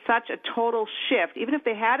take such a total shift. Even if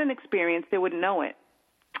they had an experience, they wouldn't know it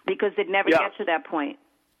because they'd never get to that point.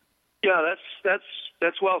 Yeah,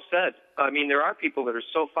 that's well said. I mean, there are people that are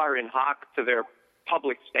so far in hock to their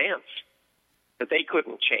public stance that they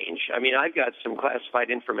couldn't change. I mean, I've got some classified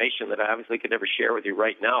information that I obviously could never share with you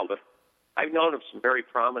right now, but I've known of some very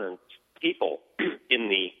prominent people in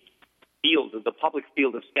the field, the public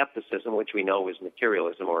field of skepticism, which we know is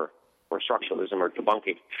materialism or structuralism or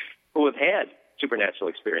debunking, who have had supernatural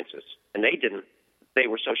experiences, and they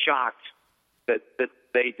were so shocked that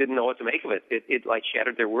they didn't know what to make of it. It like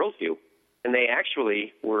shattered their worldview, and they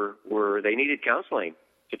actually they needed counseling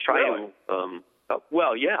to try to.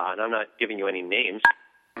 Well, yeah, and I'm not giving you any names.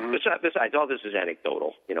 Mm-hmm. Besides, all this is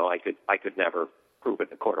anecdotal. I could never prove it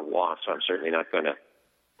in a court of law, so I'm certainly not going to.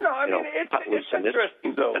 No, I mean it's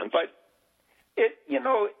interesting though, but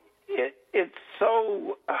it's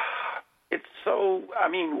so. I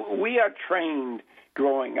mean, we are trained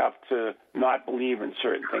growing up to not believe in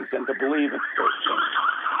certain things and to believe in certain things.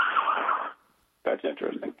 That's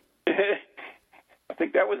interesting. I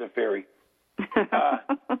think that was a fairy.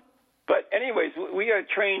 But anyways, we are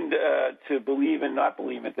trained to believe and not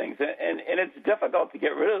believe in things, and it's difficult to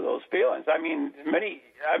get rid of those feelings. I mean,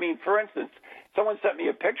 for instance, someone sent me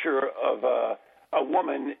a picture of a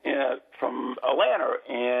woman from Atlanta,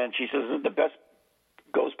 and she says it's the best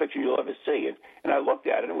ghost picture you'll ever see. And I looked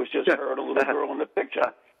at it, and it was just her and a little girl in the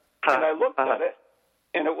picture. And I looked at it,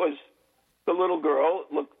 and it was the little girl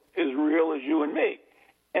looked as real as you and me.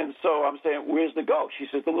 And so I'm saying, where's the ghost? She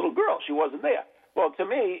says, the little girl. She wasn't there. Well, to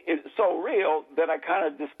me, it's so real that I kind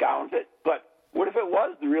of discount it. But what if it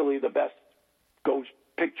was really the best ghost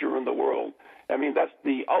picture in the world? I mean, that's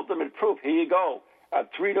the ultimate proof. Here you go, a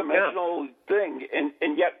three-dimensional thing.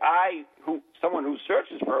 And yet someone who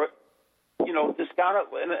searches for it, discount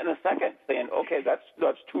it in a second, saying, okay,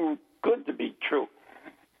 that's too good to be true.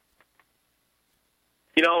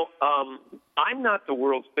 I'm not the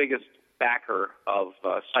world's biggest backer of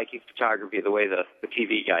psychic photography the way the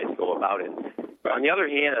TV guys go about it. But on the other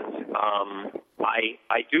hand,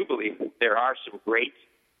 I do believe there are some great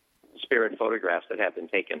spirit photographs that have been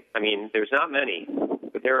taken. I mean, there's not many,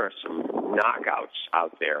 but there are some knockouts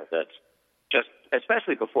out there that just,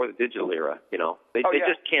 especially before the digital era, they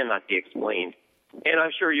just cannot be explained. And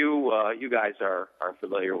I'm sure you guys are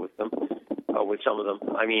familiar with them, with some of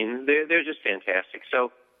them. I mean, they're just fantastic.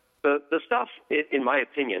 So the stuff, in my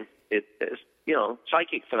opinion, it is,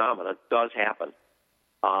 psychic phenomena does happen.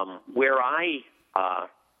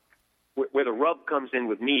 Where the rub comes in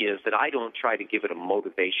with me is that I don't try to give it a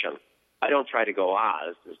motivation. I don't try to go,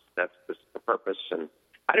 that's the purpose, and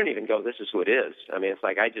I don't even go, this is who it is. I mean, it's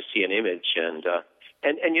like I just see an image, and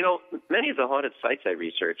many of the haunted sites I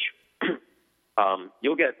research,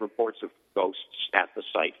 you'll get reports of ghosts at the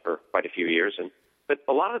site for quite a few years, but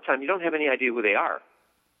a lot of the time you don't have any idea who they are.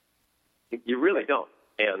 You really don't,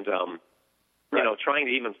 and trying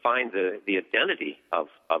to even find the identity of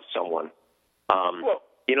someone.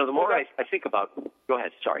 The more I think about. Go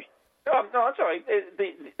ahead. Sorry. No, that's all right.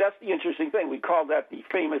 That's the interesting thing. We call that the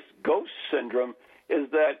famous ghost syndrome. Is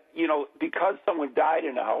that because someone died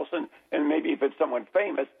in a house, and maybe if it's someone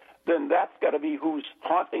famous, then that's got to be who's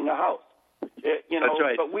haunting the house. That's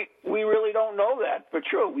right. But we really don't know that for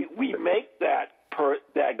sure. We make that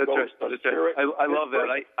that's ghost right. spirit. I love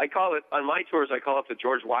that. I call it on my tours. I call it the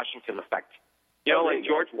George Washington effect.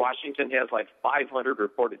 George Washington has like 500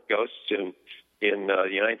 reported ghosts in the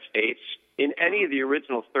United States. In any of the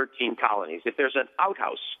original 13 colonies, if there's an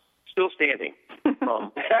outhouse still standing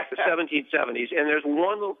from the 1770s, and there's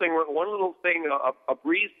one little thing, a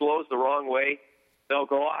breeze blows the wrong way, they'll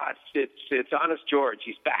go, it's Honest George,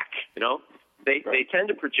 he's back. They tend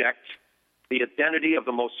to project the identity of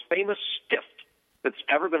the most famous stiff that's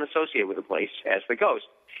ever been associated with a place as the ghost.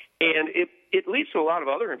 And it leads to a lot of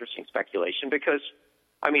other interesting speculation because,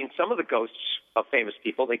 some of the ghosts of famous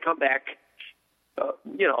people, they come back,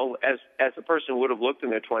 as a person would have looked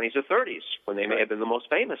in their 20s or 30s when they may have been the most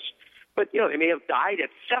famous. But, they may have died at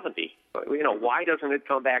 70. Why doesn't it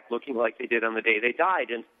come back looking like they did on the day they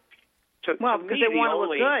died? And because they want to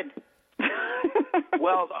look good.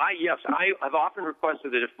 I've often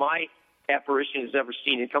requested that if my apparition has ever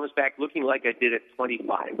seen. It comes back looking like I did at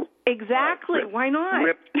 25. Exactly. Why not?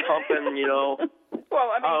 Ripped, pumping, you know.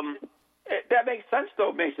 Well, I mean, that makes sense,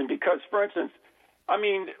 though, Mason, because, for instance, I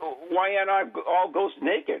mean, why aren't all ghosts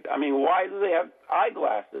naked? I mean, why do they have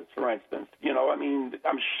eyeglasses, for instance? You know, I mean,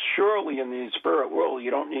 I'm surely in the spirit world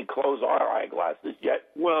you don't need clothes or eyeglasses yet.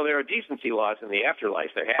 Well, there are decency laws in the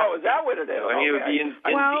afterlife. There have. Oh, is that what it is? I mean, it would be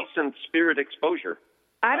indecent spirit exposure.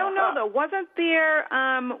 I don't know, though. Wasn't there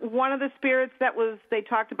one of the spirits that they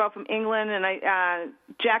talked about from England, and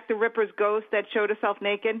Jack the Ripper's ghost that showed herself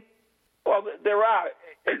naked? Well, there are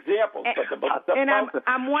examples.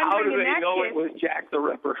 I'm wondering, how do in they that know case, it was Jack the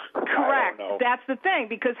Ripper? Correct. That's the thing,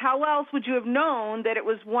 because how else would you have known that it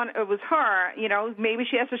was her? You know, maybe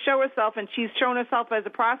she has to show herself, and she's shown herself as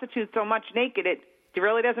a prostitute so much naked, it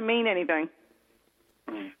really doesn't mean anything.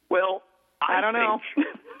 Well, I don't know.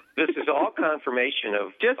 This is all confirmation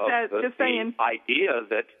of the idea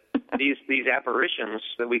that these apparitions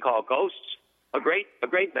that we call ghosts, a great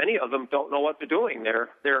many of them don't know what they're doing.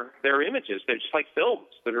 They're images. They're just like films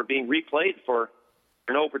that are being replayed for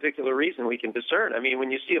no particular reason we can discern. I mean,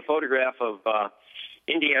 when you see a photograph of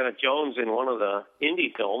Indiana Jones in one of the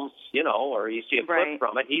indie films, you know, or you see a clip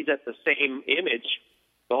from it, he's at the same image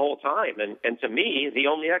the whole time. And to me, the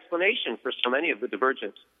only explanation for so many of the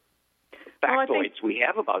divergent factoids we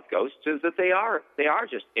have about ghosts is that they are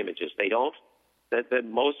just images. That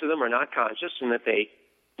most of them are not conscious, and that they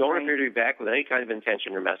don't appear to be back with any kind of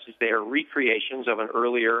intention or message. They are recreations of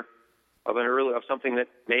something that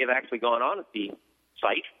may have actually gone on at the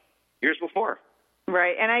site years before.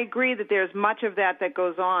 Right, and I agree that there's much of that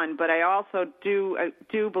goes on, but I also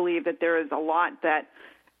do believe that there is a lot that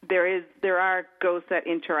there are ghosts that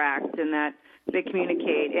interact and that they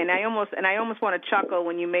communicate. And I almost want to chuckle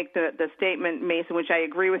when you make the statement, Mason, which I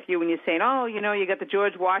agree with you when you're saying, oh, you know, you got the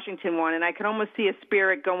George Washington one, and I can almost see a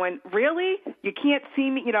spirit going, really? You can't see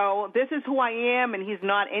me, you know, this is who I am, and he's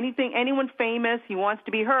not anyone famous, he wants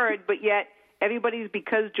to be heard, but yet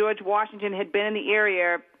because George Washington had been in the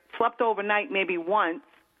area, slept overnight maybe once,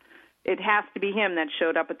 it has to be him that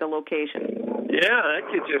showed up at the location. Yeah, that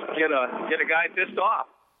could just get a guy pissed off.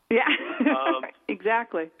 Yeah,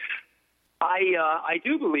 exactly. I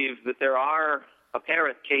do believe that there are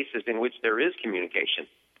apparent cases in which there is communication,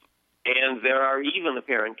 and there are even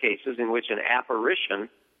apparent cases in which an apparition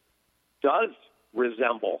does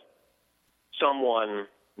resemble someone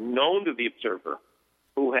known to the observer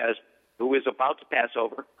who is about to pass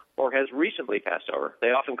over or has recently passed over. They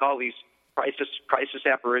often call these crisis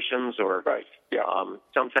apparitions, or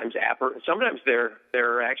sometimes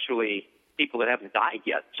they're actually people that haven't died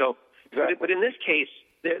yet. So, but in this case,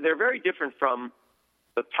 they're very different from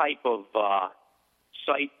the type of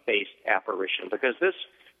site-based apparition, because this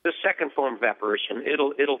second form of apparition,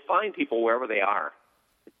 it'll find people wherever they are.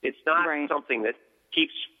 It's not something that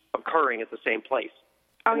keeps occurring at the same place.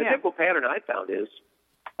 The typical pattern I've found is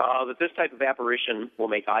that this type of apparition will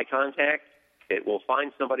make eye contact. It will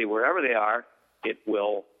find somebody wherever they are. It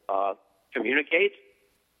will communicate,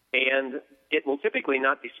 and it will typically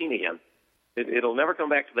not be seen again. It'll never come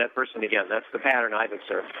back to that person again. That's the pattern I've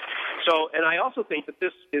observed. So, and I also think that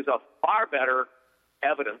this is a far better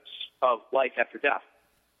evidence of life after death.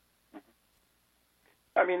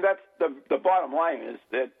 I mean, that's the bottom line is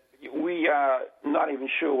that we are not even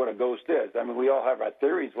sure what a ghost is. I mean, we all have our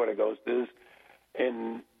theories what a ghost is,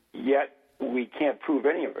 and yet we can't prove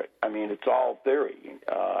any of it. I mean, it's all theory.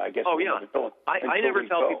 I guess. Oh, yeah. I never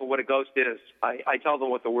tell people what a ghost is. I tell them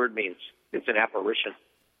what the word means. It's an apparition.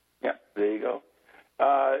 Yeah, there you go.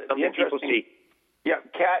 Something people see. Yeah,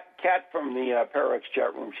 Kat from the Pararex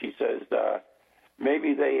chat room, she says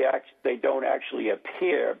maybe they don't actually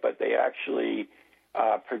appear, but they actually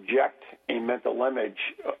project a mental image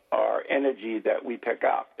or energy that we pick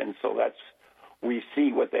up, and so we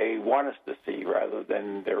see what they want us to see rather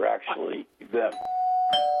than they're actually them.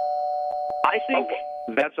 I think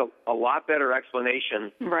that's a lot better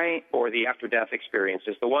explanation for the after-death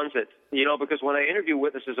experiences. The ones that, because when I interview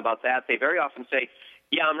witnesses about that, they very often say,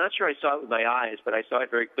 yeah, I'm not sure I saw it with my eyes, but I saw it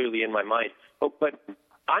very clearly in my mind. But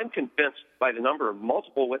I'm convinced by the number of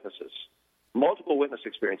multiple witness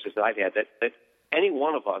experiences that I've had that any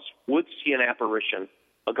one of us would see an apparition,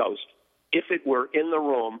 a ghost, if it were in the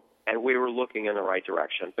room and we were looking in the right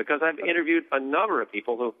direction. Because I've interviewed a number of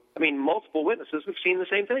people multiple witnesses who've seen the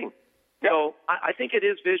same thing. Yep. So I think it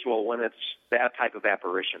is visual when it's that type of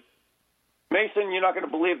apparition. Mason, you're not going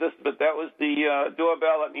to believe this, but that was the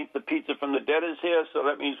doorbell. That means the pizza from the dead is here, so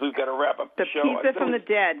that means we've got to wrap up the show. The pizza from the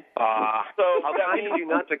dead. So how kind of you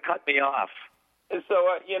not to cut me off. So,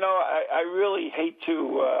 I really hate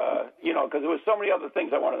to, because there were so many other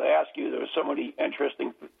things I wanted to ask you. There were so many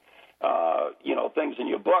interesting things in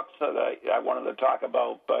your books that I wanted to talk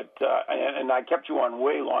about, but and I kept you on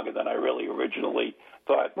way longer than I really originally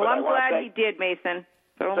thought. Well, but I'm glad he did, Mason.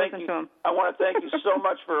 So don't listen to him. I want to thank you so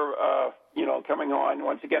much for coming on.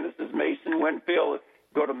 Once again, this is Mason Winfield.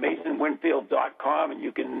 Go to masonwinfield.com and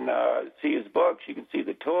you can see his books. You can see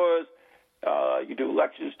the tours. You do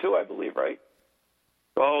lectures too, I believe, right?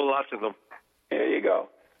 Oh, lots of them. There you go.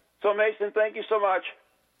 So, Mason, thank you so much.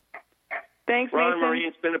 Thanks, Ron Mason. Marie,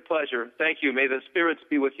 it's been a pleasure. Thank you. May the spirits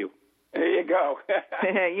be with you. There you go.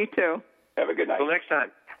 You too. Have a good night. Till next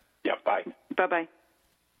time. Yeah, bye. Bye-bye.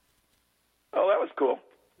 Oh, that was cool.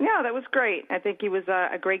 Yeah, that was great. I think he was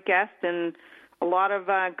a great guest and a lot of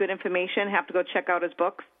good information. Have to go check out his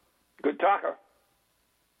books. Good talker.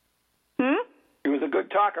 He was a good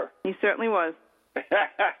talker. He certainly was.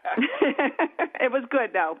 It was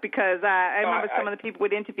good, though, because I remember some of the people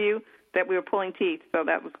we'd interview that we were pulling teeth, so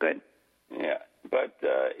that was good. Yeah, but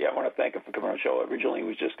I want to thank him for coming on the show. Originally, he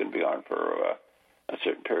was just going to be on for a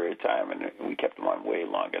certain period of time, and we kept him on way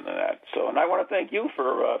longer than that. So, and I want to thank you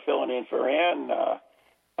for filling in for Ann.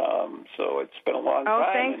 So it's been a long time.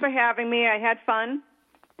 Oh, thanks for having me. I had fun.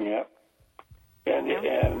 Yeah.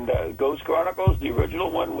 And Ghost Chronicles, the original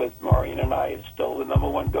one with Maureen and I, is still the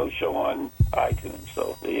 #1 ghost show on iTunes.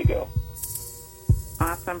 So there you go.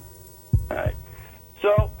 Awesome. All right.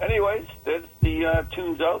 So, anyways, there's the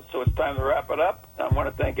tunes out, so it's time to wrap it up. I want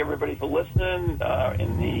to thank everybody for listening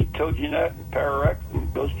in the TogiNet and Pararex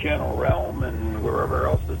and Ghost Channel realm and wherever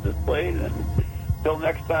else is displayed. And until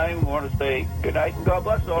next time, we want to say good night and God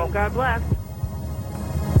bless all. God bless.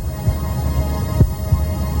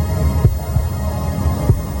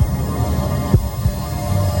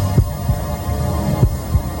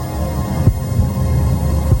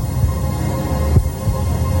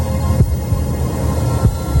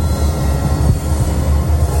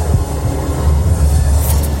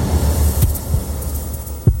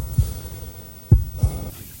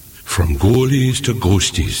 From ghoulies to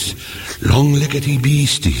ghosties, long-leggedy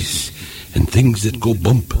beasties, and things that go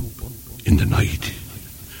bump in the night.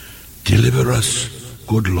 Deliver us,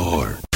 good Lord.